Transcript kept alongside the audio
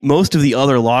most of the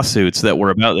other lawsuits that were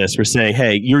about this were saying,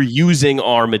 hey, you're using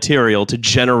our material to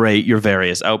generate your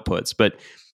various outputs. But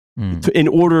in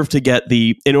order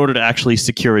to actually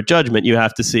secure a judgment, you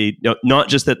have to see not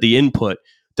just that the input,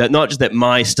 not just that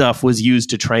my stuff was used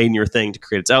to train your thing to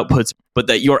create its outputs, but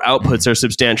that your outputs are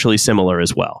substantially similar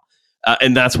as well.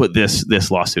 And that's what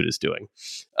this lawsuit is doing.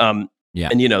 And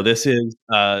this is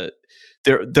the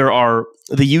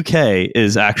UK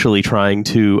is actually trying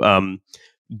to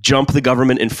jump the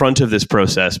government in front of this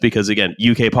process because, again,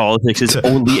 UK politics is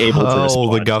only able to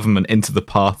respond. The government into the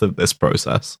path of this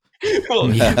process.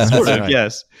 Well, sort of,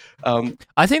 yes.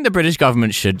 I think the British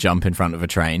government should jump in front of a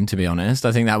train, to be honest.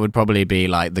 I think that would probably be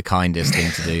like the kindest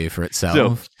thing to do for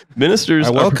itself. So, ministers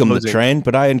I welcome the train,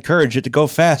 but I encourage it to go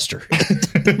faster.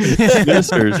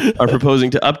 Ministers are proposing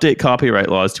to update copyright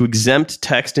laws to exempt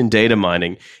text and data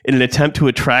mining in an attempt to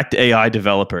attract AI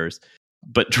developers,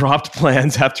 but dropped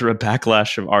plans after a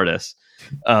backlash from artists.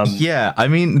 I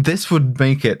mean, this would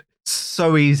make it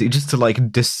so easy just to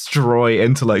like destroy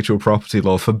intellectual property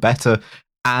law for better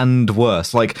and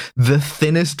worse. Like the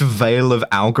thinnest veil of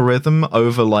algorithm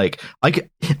over like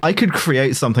I could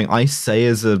create something I say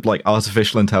as a like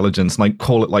artificial intelligence and like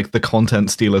call it like the Content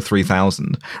Stealer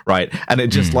 3000, right? And it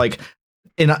just like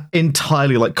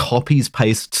entirely like copies,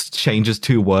 pastes, changes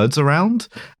 2 words around.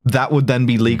 That would then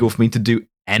be legal for me to do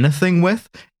anything with.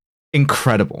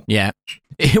 Incredible. Yeah.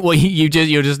 Well, you're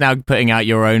just now putting out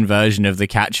your own version of The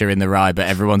Catcher in the Rye, but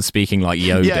everyone's speaking like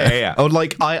Yoda. Yeah. Or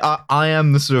like I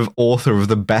am the sort of author of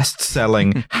the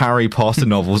best-selling Harry Potter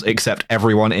novels, except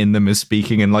everyone in them is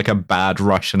speaking in like a bad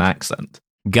Russian accent.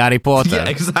 Gary Potter. Yeah,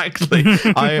 exactly.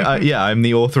 I'm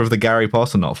the author of the Gary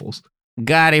Potter novels.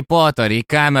 Gary Potter y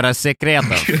Camera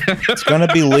Secreta. It's going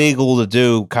to be legal to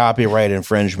do copyright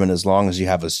infringement as long as you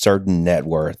have a certain net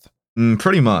worth.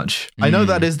 Pretty much. I know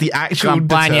that is the actual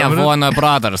Компания Warner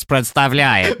Brothers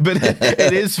представляет. But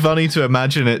it is funny to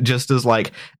imagine it just as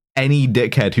like any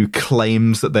dickhead who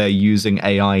claims that they're using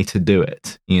AI to do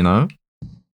it, you know?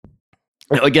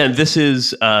 Again, this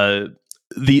is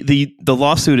the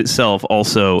lawsuit itself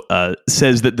also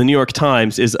says that the New York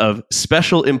Times is of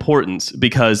special importance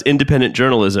because independent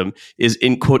journalism is,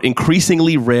 in quote,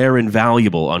 increasingly rare and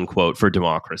valuable, unquote, for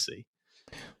democracy.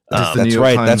 That's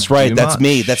right. That's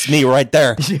me. That's me right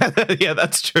there. Yeah,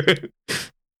 that's true.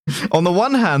 On the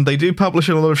one hand, they do publish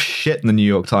a lot of shit in the New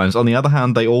York Times. On the other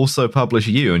hand, they also publish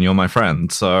you, and you're my friend.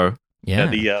 So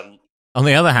on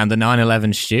the other hand, the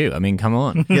 9/11 stew. I mean, come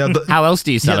on. Yeah, how else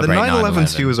do you celebrate 9/11? The 9/11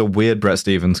 stew is a weird Brett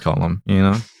Stevens column, you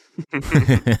know?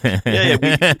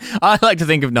 I like to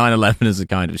think of 9/11 as a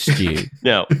kind of stew.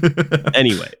 No.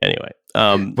 Anyway.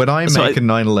 When I make a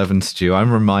 9/11 stew,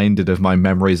 I'm reminded of my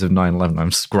memories of 9/11. I'm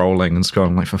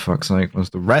scrolling like, for fuck's sake,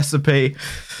 what's the recipe?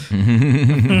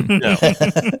 No.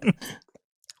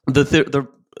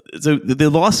 The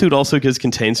lawsuit also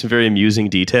contains some very amusing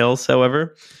details,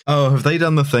 however. Oh, have they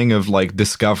done the thing of like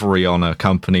discovery on a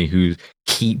company who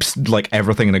keeps like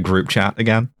everything in a group chat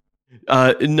again?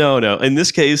 No. In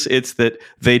this case, it's that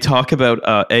they talk about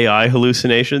AI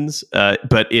hallucinations,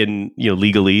 but in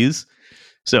legalese.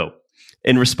 So,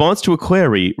 in response to a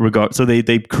query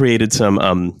they created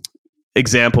some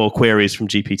example queries from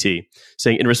GPT,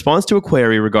 saying in response to a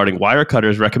query regarding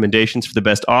Wirecutter's recommendations for the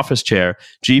best office chair,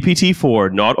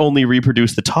 GPT-4 not only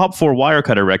reproduced the top 4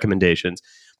 Wirecutter recommendations,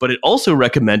 but it also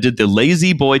recommended the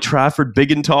Lazy Boy Trafford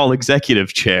Big and Tall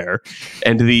Executive Chair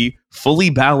and the Fully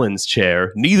Balanced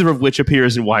Chair, neither of which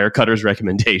appears in Wirecutter's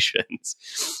recommendations.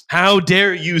 How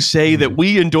dare you say that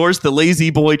we endorse the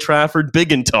Lazy Boy Trafford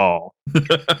Big and Tall?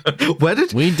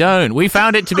 We don't. We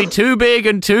found it to be too big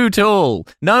and too tall.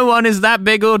 No one is that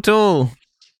big or tall.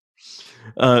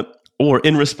 Or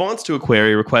in response to a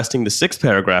query requesting the 6th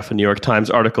paragraph of a New York Times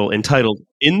article entitled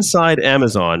Inside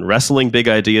Amazon, Wrestling Big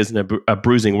Ideas in a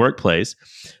Bruising Workplace,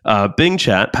 Bing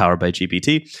Chat, powered by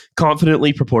GPT,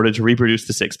 confidently purported to reproduce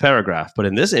the 6th paragraph. But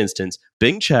in this instance,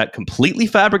 Bing Chat completely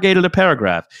fabricated a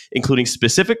paragraph, including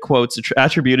specific quotes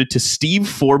attributed to Steve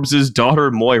Forbes'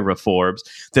 daughter, Moira Forbes,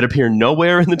 that appear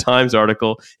nowhere in the Times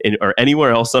article or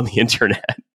anywhere else on the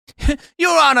internet.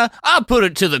 Your Honor, I put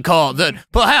it to the court that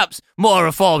perhaps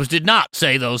Moira Forbes did not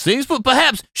say those things, but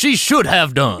perhaps she should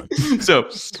have done. So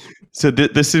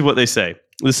this is what they say.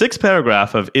 The 6th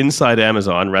paragraph of Inside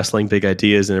Amazon, Wrestling Big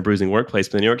Ideas in a Bruising Workplace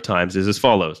by the New York Times is as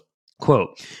follows.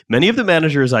 Quote, many of the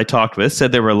managers I talked with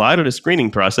said they relied on a screening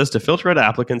process to filter out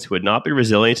applicants who would not be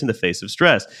resilient in the face of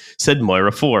stress, said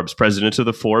Moira Forbes, president of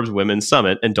the Forbes Women's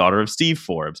Summit and daughter of Steve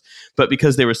Forbes. But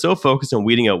because they were so focused on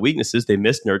weeding out weaknesses, they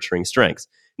missed nurturing strengths.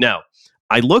 Now,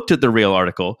 I looked at the real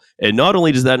article, and not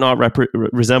only does that not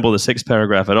resemble the 6th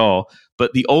paragraph at all,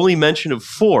 but the only mention of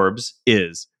Forbes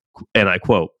is and I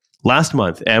quote, "Last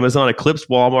month, Amazon eclipsed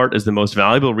Walmart as the most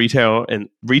valuable retailer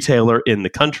in the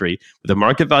country with a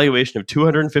market valuation of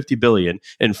 $250 billion,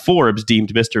 and Forbes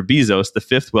deemed Mr. Bezos the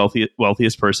fifth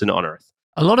wealthiest person on Earth."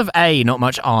 A lot of A, not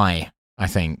much I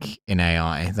think, in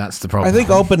AI. That's the problem. I think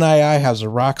OpenAI has a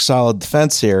rock solid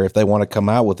defense here if they want to come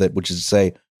out with it, which is to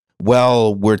say,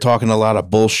 well, we're talking a lot of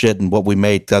bullshit and what we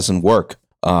make doesn't work.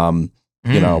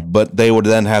 But they would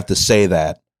then have to say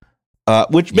that.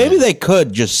 Which maybe they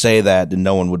could just say that and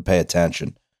no one would pay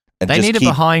attention. And they need a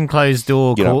behind closed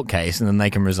door court case, and then they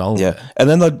can resolve it. And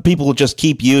then the people will just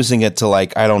keep using it to,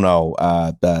 like, I don't know,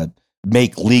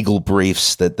 make legal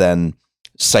briefs that then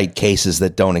cite cases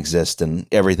that don't exist and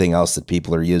everything else that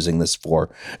people are using this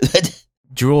for.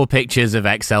 Draw pictures of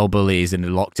Excel bullies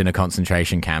and locked in a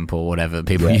concentration camp or whatever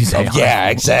people use.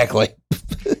 Exactly.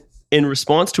 In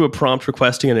response to a prompt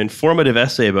requesting an informative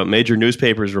essay about major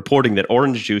newspapers reporting that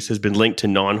orange juice has been linked to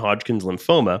non-Hodgkin's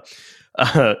lymphoma,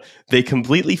 they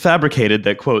completely fabricated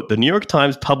that, quote, "The New York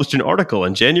Times published an article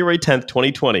on January 10th,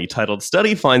 2020 titled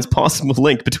 'Study Finds Possible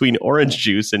Link Between Orange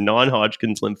Juice and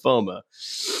Non-Hodgkin's Lymphoma.'"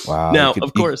 Wow. Now,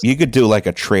 of course, you could do like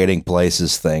a Trading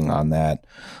Places thing on that.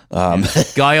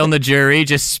 Guy on the jury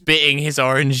just spitting his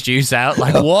orange juice out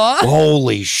like, what?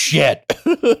 Holy shit.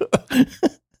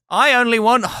 I only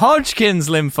want Hodgkin's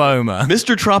lymphoma.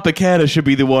 Mr. Tropicana should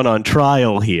be the one on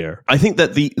trial here. I think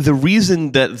that the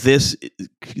reason that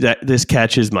this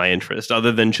catches my interest,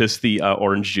 other than just the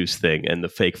orange juice thing and the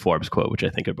fake Forbes quote, which I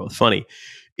think are both funny,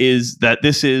 is that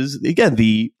this is, again,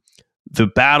 the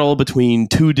battle between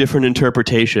two different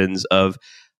interpretations of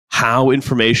how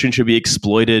information should be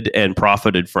exploited and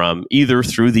profited from, either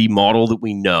through the model that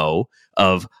we know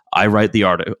of I write the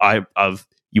article,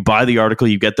 you buy the article,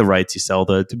 you get the rights, you sell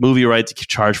the movie rights, you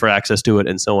charge for access to it,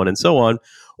 and so on and so on.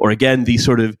 Or again, the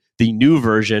new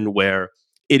version where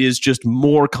it is just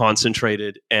more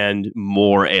concentrated and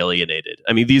more alienated.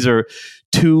 I mean, these are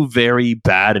two very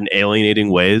bad and alienating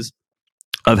ways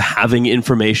of having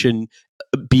information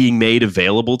being made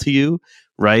available to you,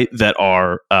 right, that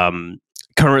are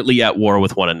currently at war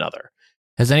with one another.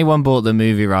 Has anyone bought the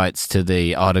movie rights to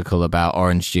the article about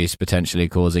orange juice potentially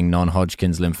causing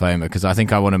non-Hodgkin's lymphoma? Because I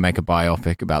think I want to make a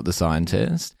biopic about the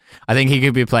scientist. I think he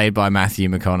could be played by Matthew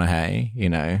McConaughey, you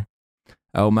know.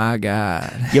 Oh my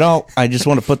God. You know, I just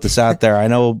want to put this out there. I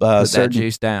know put that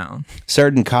juice down.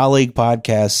 Certain colleague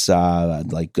podcasts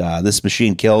like This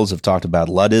Machine Kills have talked about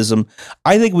Luddism.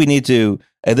 I think we need to,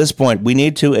 at this point,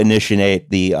 initiate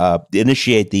the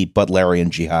Butlerian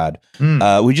jihad.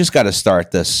 We just got to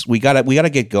start this. We got to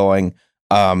get going.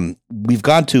 We've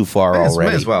gone too far already.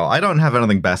 May as well. I don't have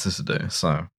anything better to do,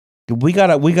 so we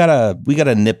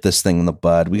gotta nip this thing in the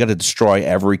bud. We gotta destroy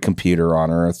every computer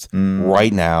on Earth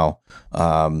right now. We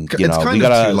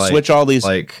gotta switch all these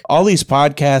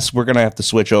podcasts. We're gonna have to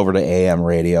switch over to AM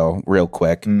radio real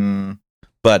quick,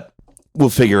 but we'll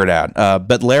figure it out.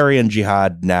 Butlerian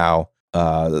jihad now.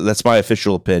 That's my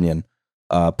official opinion.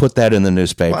 Put that in the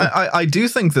newspaper. Well, I do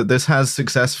think that this has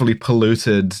successfully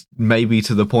polluted, maybe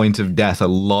to the point of death, a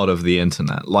lot of the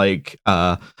internet. Like,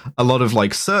 a lot of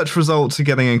like search results are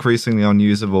getting increasingly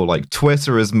unusable. Like,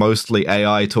 Twitter is mostly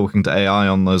AI talking to AI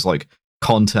on those like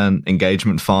content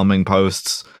engagement farming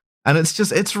posts. And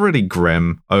it's really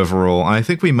grim overall. I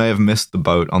think we may have missed the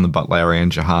boat on the Butlerian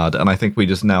jihad, and I think we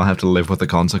just now have to live with the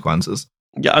consequences.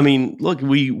 Yeah, I mean, look,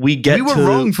 we were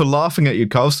wrong for laughing at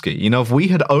Yudkowsky. You know, if we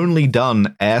had only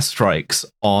done airstrikes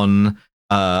on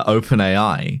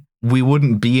OpenAI, we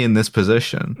wouldn't be in this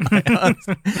position.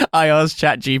 I asked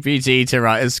ChatGPT to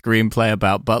write a screenplay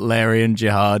about Butlerian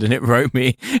jihad, and it wrote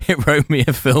me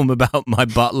a film about my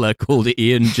butler called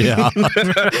Ian Jihad.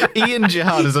 Ian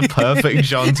Jihad is a perfect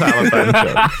John Talaband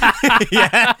joke.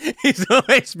 Yeah, he's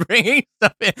always bringing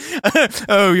stuff in.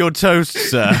 Oh, your toast,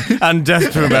 sir, and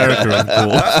Death to America, of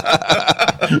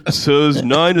course. So's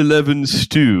 9/11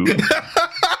 stew.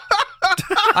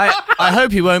 I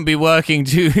hope you won't be working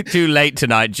too late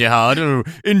tonight, Jihad. Oh,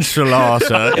 inshallah,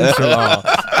 sir. Inshallah.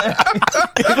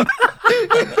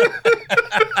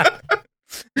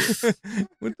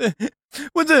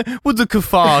 Would the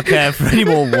kuffar care for any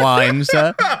more wine,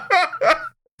 sir?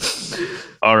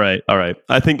 All right.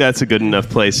 I think that's a good enough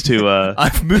place to...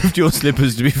 I've moved your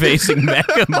slippers to be facing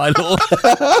Mecca, my lord.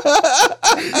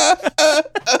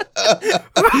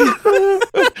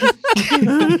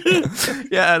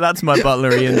 Yeah, that's my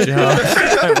butler, Ian Jihad.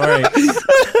 Don't worry.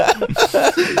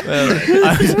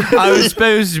 I was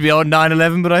supposed to be on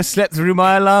 9/11, but I slept through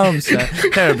my alarm, so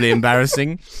terribly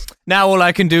embarrassing. Now all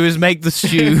I can do is make the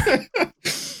stew.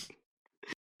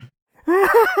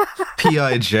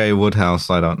 P.I.J. Woodhouse,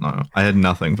 I don't know. I had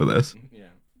nothing for this.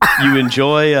 you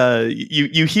enjoy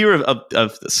you hear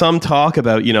of some talk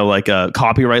about like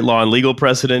copyright law and legal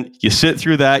precedent. You sit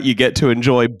through that, you get to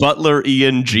enjoy Butler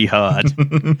Ian Jihad.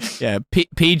 Yeah,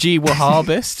 PG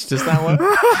Wahhabist. Does that work?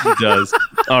 It does.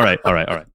 All right.